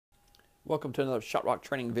Welcome to another ShotrOK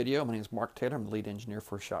training video. My name is Mark Taylor. I'm the lead engineer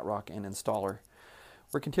for ShotrOK and installer.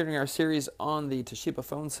 We're continuing our series on the Toshiba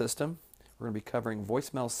phone system. We're going to be covering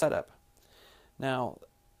voicemail setup. Now,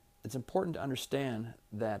 it's important to understand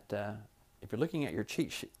that if you're looking at your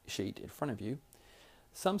cheat sheet in front of you,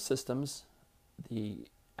 some systems, the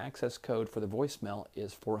access code for the voicemail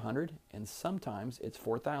is 400 and sometimes it's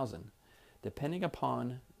 4000, depending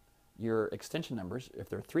upon your extension numbers. If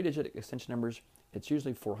they're 3-digit extension numbers, it's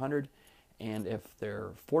usually 400, and if they're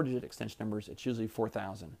 4-digit extension numbers, it's usually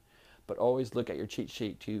 4000. But always look at your cheat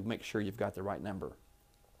sheet to make sure you've got the right number.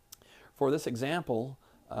 For this example,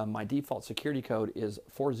 my default security code is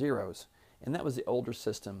 4 zeros, and that was the older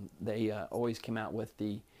system. They always came out with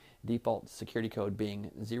the default security code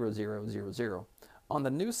being 0000. On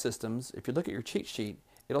the new systems, if you look at your cheat sheet,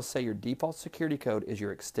 it'll say your default security code is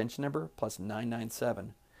your extension number plus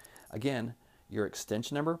 997. Again, your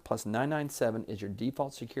extension number plus 997 is your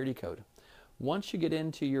default security code. Once you get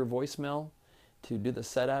into your voicemail to do the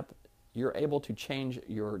setup, you're able to change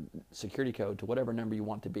your security code to whatever number you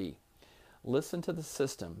want to be. Listen to the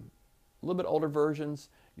system. A little bit older versions,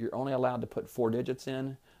 you're only allowed to put 4 digits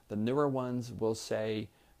in. The newer ones will say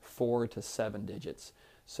 4 to 7 digits.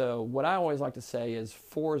 So what I always like to say is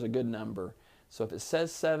 4 is a good number. So if it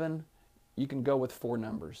says 7, you can go with 4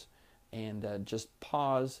 numbers. And just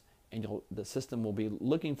pause, and the system will be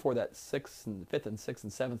looking for that 5th and 6th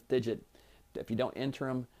and 7th digit. If you don't enter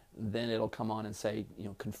them, then it'll come on and say,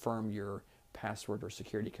 confirm your password or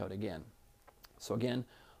security code again. So again,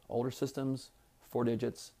 older systems, 4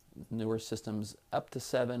 digits, newer systems up to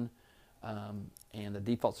 7, and the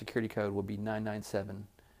default security code will be 997,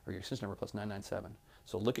 or your extension number plus 997.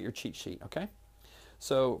 So look at your cheat sheet, okay?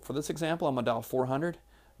 So for this example, I'm going to dial 400.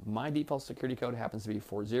 My default security code happens to be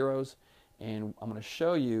 4 zeros, and I'm going to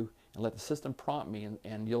show you and let the system prompt me,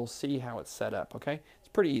 and you'll see how it's set up, okay? It's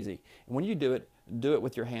pretty easy. And when you do it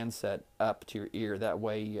with your handset up to your ear. That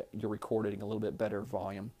way you're recording a little bit better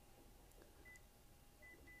volume.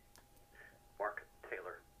 Mark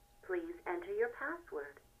Taylor. Please enter your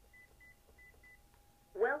password.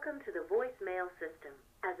 Welcome to the voicemail system.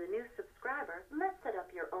 As a new subscriber, let's set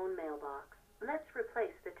up your own mailbox. Let's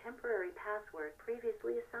replace the temporary password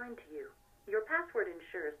previously assigned to you. Your password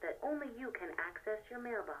ensures that only you can access your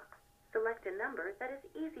mailbox. Select a number that is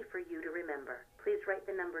easy for you to remember. Please write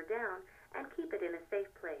the number down and keep it in a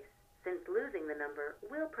safe place, since losing the number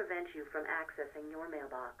will prevent you from accessing your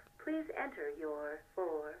mailbox. Please enter your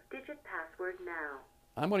 4-digit password now.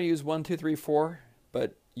 I'm going to use 1, 2, 3, 4,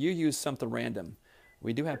 but you use something random.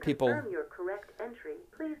 We do have people your correct entry,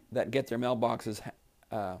 please that get their mailboxes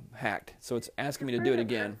hacked, so it's asking me to do it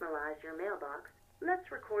again. Personalize your mailbox.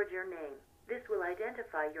 Let's record your name. This will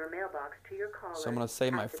identify your mailbox to your caller. So I'm going to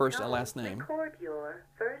say my first and last name. Record your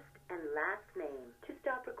first and last name. To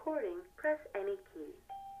stop recording, press any key.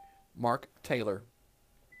 Mark Taylor.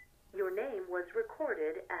 Your name was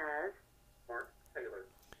recorded as Mark Taylor.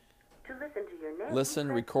 To listen to your name, Listen,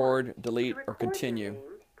 press record, 1. delete, To or record continue. Your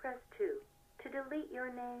name, press 2. To delete your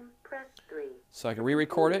name, press 3. So I can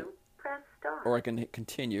re-record it, Press star. or I can hit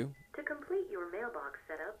continue. To complete your mailbox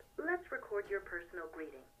setup, let's record your personal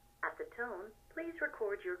greeting. At the tone, please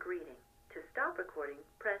record your greeting. To stop recording,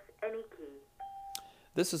 press any key.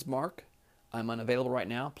 This is Mark. I'm unavailable right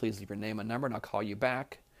now. Please leave your name and number and I'll call you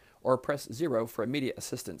back. Or press 0 for immediate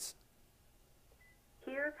assistance.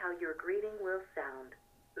 Here's how your greeting will sound.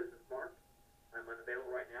 This is Mark. I'm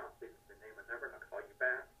unavailable right now. Please leave your name and number and I'll call you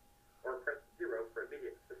back. Or press 0 for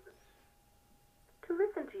immediate assistance. To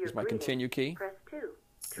listen to your Here's my greeting, continue key. press 2.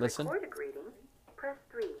 To Listen. record a greeting, press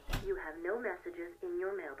 3. You have no messages in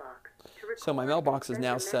your mailbox. To So my record mailbox and is send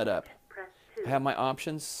now a set up. message, press 2. I have my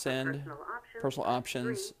options, send, Personal personal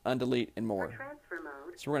options, press 3. undelete, and For more. transfer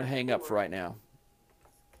mode, So we're going to press hang up 4. for right now.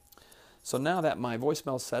 So now that my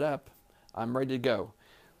voicemail's set up, I'm ready to go.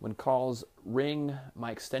 When calls ring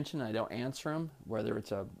my extension and I don't answer them, whether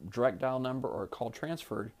it's a direct dial number or a call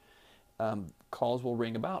transferred, calls will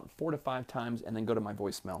ring about 4 to 5 times and then go to my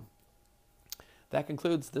voicemail. That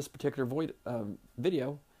concludes this particular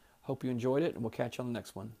video. Hope you enjoyed it, and we'll catch you on the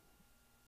next one.